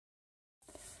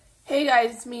Hey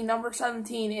guys, it's me, number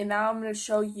 17, and now I'm going to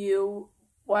show you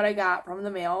what I got from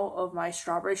the mail of my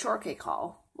Strawberry Shortcake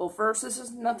haul. Well, first, this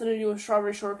has nothing to do with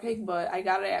Strawberry Shortcake, but I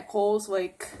got it at Kohl's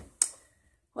like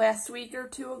last week or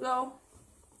two ago,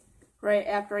 right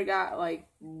after I got like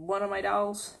one of my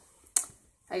dolls.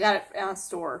 I got it on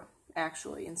store,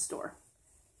 actually, in store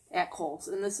at Kohl's,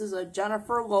 and this is a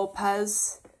Jennifer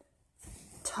Lopez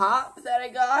top that I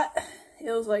got. It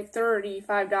was like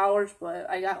 $35, but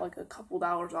I got like a couple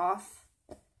dollars off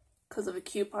because of a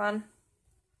coupon.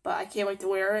 But I can't wait to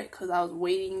wear it because I was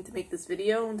waiting to make this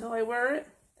video until I wear it.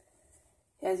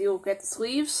 As you look at the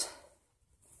sleeves.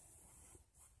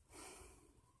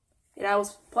 And I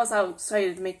was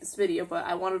excited to make this video, but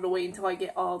I wanted to wait until I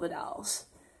get all the dolls.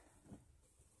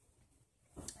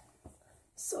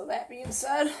 So that being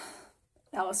said,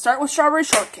 now let's start with Strawberry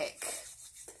Shortcake.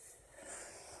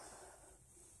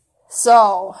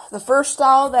 So, the first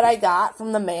doll that I got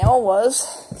from the mail was,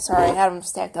 sorry, I had them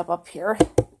stacked up here,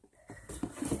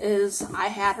 is I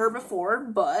had her before,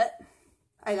 but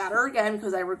I got her again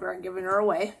because I regret giving her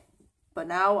away. But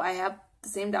now I have the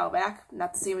same doll back,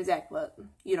 not the same exact, but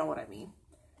you know what I mean.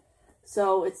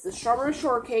 So, it's the Strawberry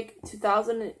Shortcake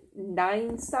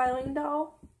 2009 styling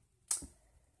doll,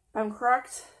 if I'm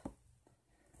correct.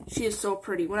 She is so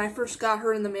pretty. When I first got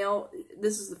her in the mail,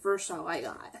 this is the first doll I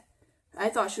got. I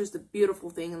thought she was the beautiful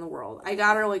thing in the world. I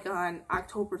got her like on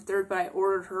October 3rd, but I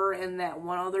ordered her and that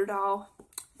one other doll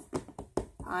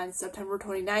on September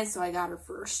 29th, so I got her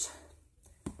first.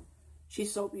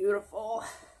 She's so beautiful.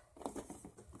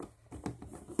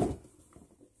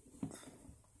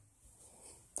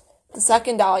 The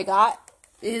second doll I got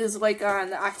is like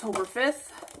on October 5th.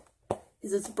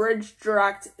 Is this Bridge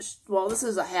Direct, well, this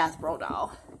is a Hasbro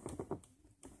doll,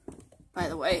 by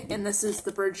the way, and this is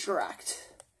the Bridge Direct.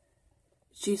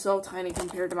 She's so tiny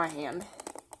compared to my hand.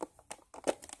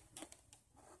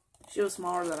 She was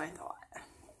smaller than I thought.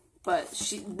 But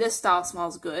this doll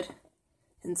smells good.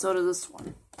 And so does this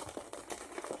one.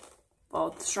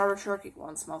 Well, the Strawberry Shortcake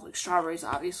one smells like strawberries,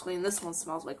 obviously. And this one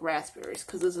smells like raspberries.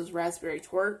 Because this is raspberry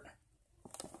tort.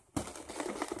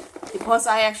 And plus,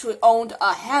 I actually owned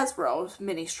a Hasbro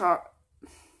mini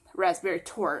raspberry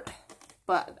tort.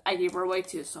 But I gave her away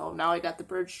too. So now I got the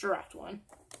Bridge Direct one.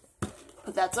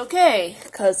 But that's okay,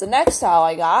 because the next doll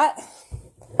I got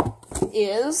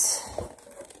is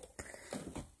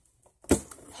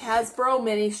Hasbro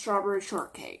Mini Strawberry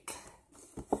Shortcake.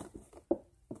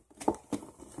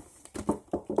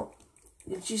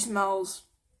 And she smells,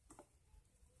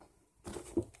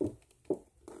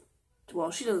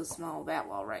 well, she doesn't smell that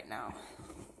well right now.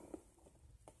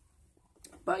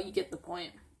 But you get the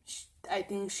point. I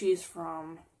think she's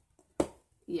from,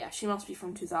 yeah, she must be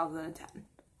from 2010.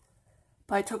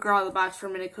 I took her out of the box for a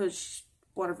minute because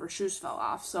one of her shoes fell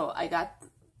off. So I got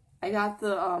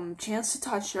the chance to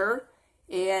touch her.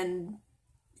 And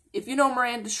if you know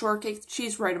Miranda Shortcake,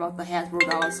 she's right about the Hasbro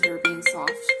dolls here being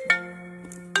soft.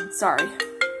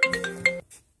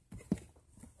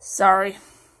 Sorry.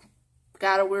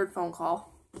 Got a weird phone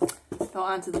call. So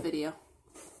on to the video.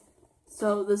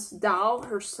 So this doll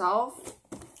herself,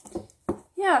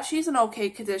 yeah, she's in okay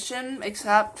condition,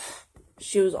 except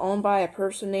she was owned by a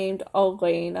person named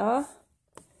Elena.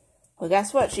 Well,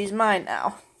 guess what? She's mine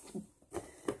now.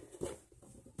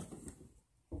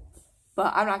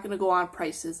 But I'm not going to go on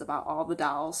prices about all the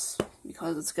dolls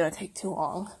because it's going to take too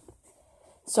long.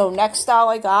 So, next doll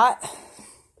I got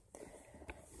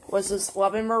was this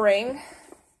Lovin' Meringue.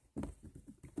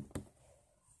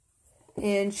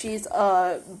 And she's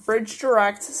a Bridge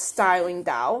Direct styling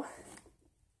doll.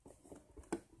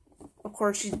 Of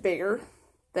course, she's bigger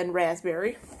than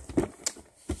Raspberry.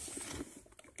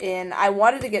 And I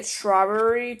wanted to get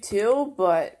Strawberry too,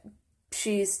 but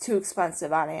she's too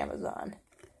expensive on Amazon.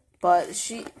 But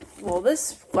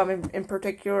this lemon in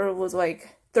particular was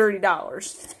like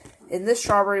 $30. And this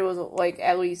Strawberry was like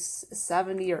at least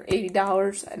 $70 or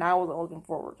 $80, and I wasn't looking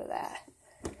forward to that.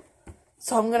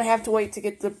 So I'm going to have to wait to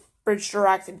get the Bridge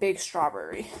Direct and Big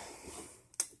Strawberry.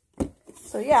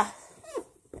 So yeah.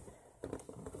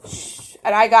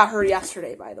 And I got her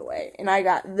yesterday, by the way. And I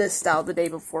got this doll the day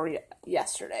before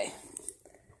yesterday.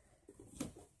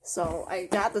 So, I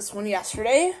got this one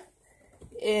yesterday.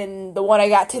 And the one I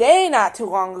got today, not too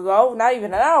long ago, not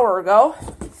even an hour ago,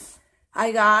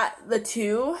 I got the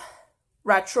 2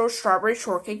 Retro Strawberry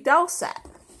Shortcake doll set.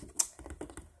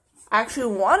 I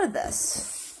actually wanted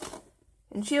this.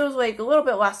 And she was like a little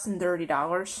bit less than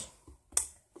 $30.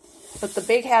 But the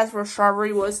big Hasbro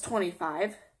Strawberry was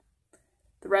 $25.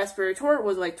 The Raspberry Tort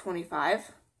was like $25.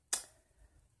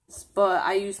 But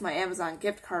I used my Amazon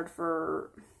gift card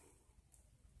for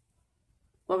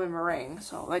Lovin' Meringue,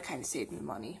 so that kind of saved me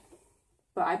money.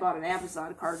 But I bought an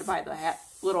Amazon card to buy the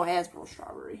little Hasbro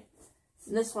strawberry.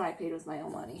 And this one I paid with my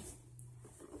own money.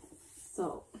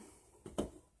 So,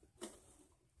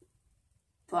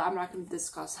 but I'm not going to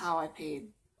discuss how I paid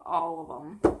all of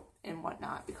them and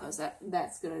whatnot, because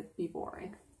that's going to be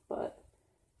boring. But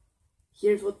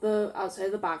here's what the outside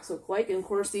of the box look like. And of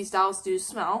course, these dolls do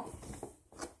smell.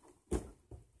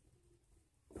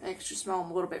 I actually smell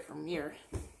them a little bit from here.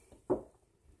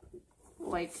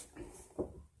 Like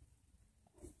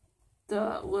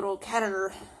the little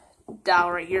Kenner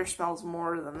doll right here smells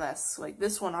more than this. Like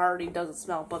this one already doesn't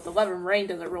smell, but the Lemon Rain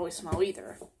doesn't really smell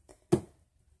either.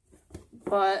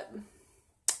 But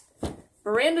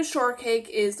Miranda Shortcake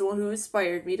is the one who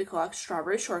inspired me to collect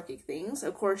Strawberry Shortcake things.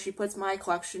 Of course, she puts my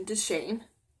collection to shame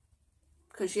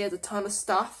because she has a ton of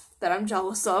stuff that I'm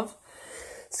jealous of.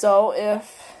 So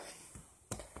if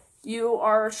you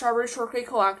are a Strawberry Shortcake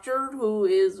collector who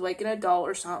is like an adult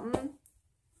or something,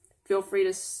 feel free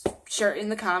to share it in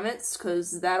the comments,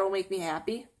 because that'll make me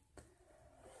happy.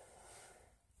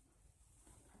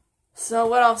 So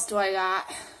what else do I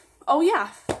got? Oh yeah.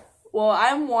 Well,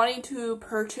 I'm wanting to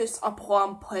purchase a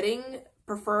plum pudding,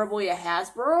 preferably a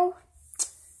Hasbro,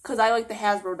 because I like the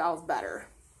Hasbro dolls better.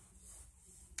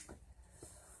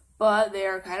 But they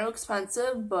are kind of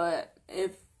expensive, but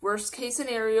if worst case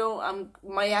scenario, I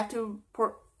might have to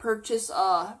purchase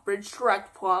a Bridge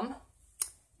Direct plum.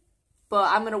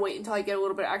 But I'm going to wait until I get a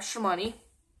little bit extra money.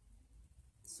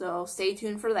 So stay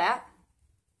tuned for that.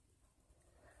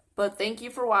 But thank you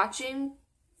for watching.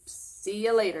 See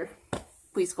you later.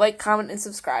 Please like, comment, and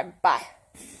subscribe. Bye.